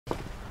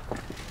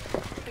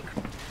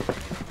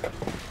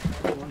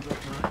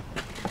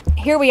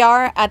Here we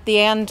are at the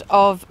end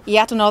of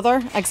yet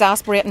another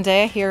exasperating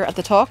day here at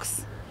the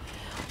talks.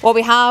 What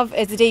we have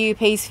is the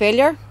DUP's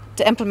failure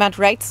to implement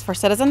rights for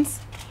citizens.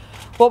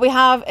 What we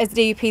have is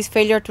the DUP's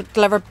failure to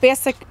deliver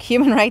basic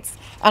human rights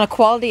and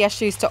equality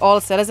issues to all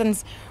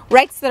citizens,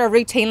 rights that are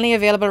routinely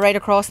available right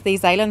across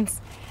these islands.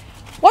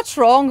 What's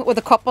wrong with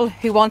a couple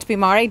who want to be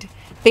married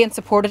being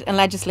supported in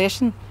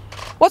legislation?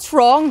 What's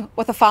wrong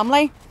with a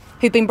family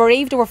who've been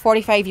bereaved over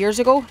 45 years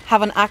ago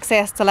having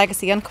access to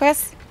legacy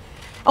inquests?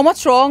 And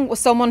what's wrong with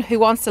someone who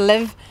wants to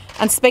live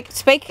and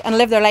speak and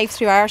live their life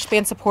through Irish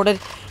being supported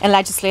in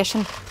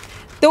legislation?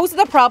 Those are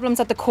the problems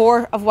at the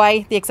core of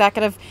why the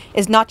executive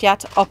is not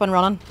yet up and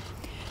running.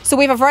 So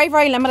we have a very,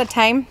 very limited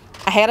time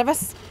ahead of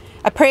us,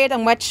 a period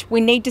in which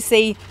we need to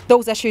see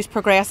those issues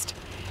progressed.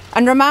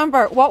 And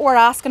remember, what we're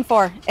asking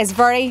for is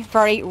very,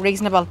 very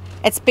reasonable.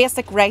 It's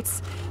basic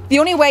rights. The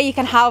only way you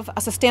can have a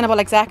sustainable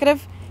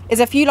executive is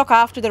if you look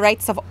after the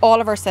rights of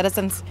all of our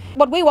citizens.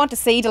 What we want to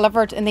see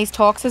delivered in these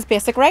talks is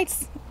basic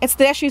rights. It's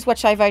the issues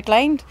which I've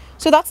outlined.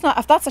 So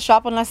if that's a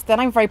shopping list, then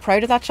I'm very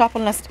proud of that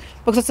shopping list,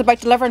 because it's about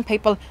delivering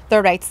people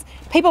their rights.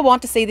 People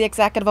want to see the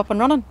executive up and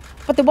running,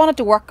 but they want it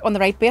to work on the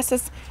right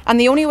basis. And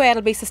the only way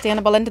it'll be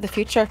sustainable into the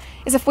future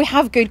is if we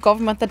have good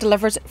government that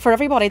delivers for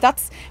everybody.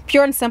 That's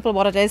pure and simple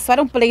what it is. So I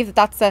don't believe that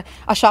that's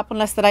a shopping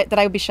list that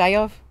I would be shy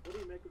of.